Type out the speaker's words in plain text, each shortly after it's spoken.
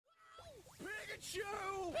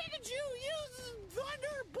Pikachu! Pikachu uses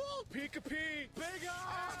Thunderbolt! Pika-Pee! Big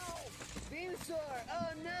Ow! Venusaur! Oh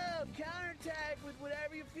no! Counterattack with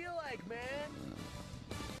whatever you feel like, man!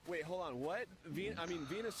 Wait, hold on, what?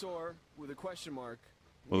 Venusaur with a question mark.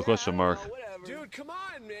 With a question mark. Whatever. Dude, come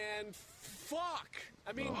on, man. Fuck.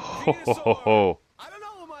 I mean, Ho, ho, ho, Venusaur. ho. I don't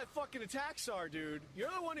know what my fucking attacks are, dude.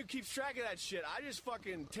 You're the one who keeps track of that shit. I just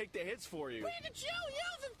fucking take the hits for you. Pikachu,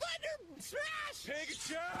 use the Thunder Smash!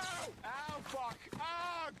 Pikachu! Ow, fuck.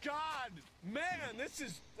 Oh, God. Man, this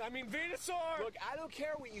is... Venusaur. Look, I don't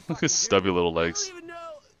care what you Look fucking at his stubby do. little I legs. don't even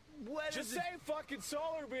know what Just say fucking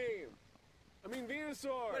Solar Beam.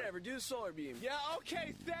 Venusaur. Whatever, do Solar Beam. Yeah,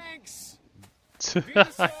 okay, thanks.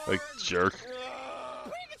 Like jerk.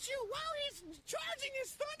 Pikachu, while he's charging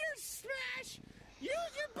his Thunder Smash,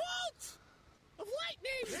 use your bolt of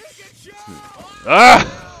lightning. Pikachu!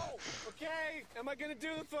 Ah! Okay, am I gonna do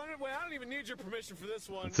the Thunder? Wait, I don't even need your permission for this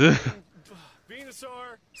one.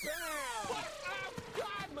 Venusaur. Bam! Oh,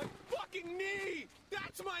 God, my fucking knee!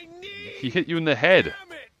 That's my knee! He hit you in the head.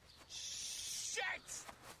 Damn it! Shit!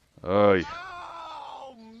 Oy.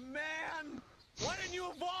 Oh, man! Why didn't you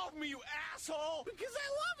evolve me, you asshole? Because I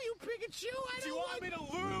love you, Pikachu! Do you want me to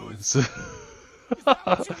lose? Is that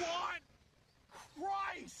what you want?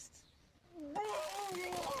 Christ!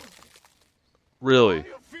 Really? Why do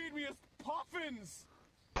you feed me as puffins?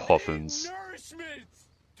 Puffins. I need nourishment!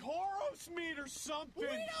 Tauros meat or something! We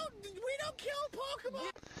don't kill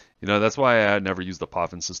Pokemon! You know, that's why I never used the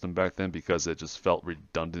Puffin system back then, because it just felt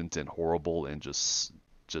redundant and horrible and just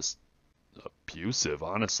abusive,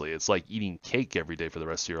 honestly. It's like eating cake every day for the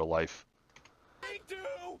rest of your life. We do!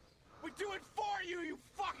 We do it for you, you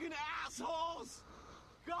fucking assholes!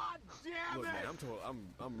 God damn it! Look,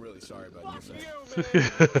 man, I'm really sorry about you, man.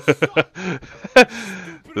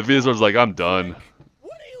 The Venusaur's like, I'm done.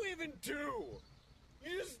 What do you even do?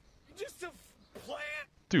 You just a plant?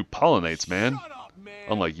 Dude pollinates, man. Shut up, man.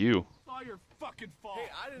 Unlike you. It's all your fucking fault. Hey,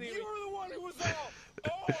 I didn't even... You were the one who was all,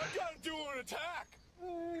 oh, I gotta do an attack.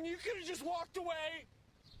 You could have just walked away.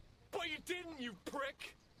 But you didn't, you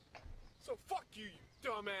prick. So fuck you, you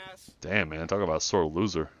dumbass. Damn, man. Talk about a sore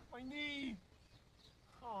loser. My knee.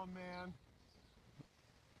 Oh, man.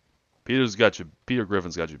 Peter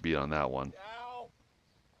Griffin's got you beat on that one.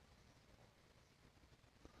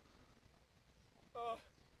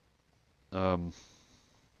 Ow.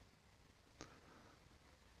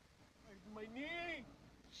 My knee.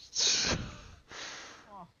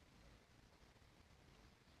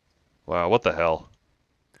 Wow, what the hell?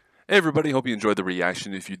 Hey everybody, hope you enjoyed the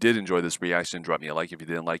reaction. If you did enjoy this reaction, drop me a like. If you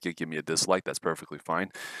didn't like it, give me a dislike. That's perfectly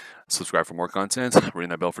fine. Subscribe for more content, ring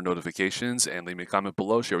that bell for notifications, and leave me a comment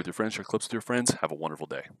below. Share with your friends, share clips with your friends. Have a wonderful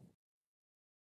day.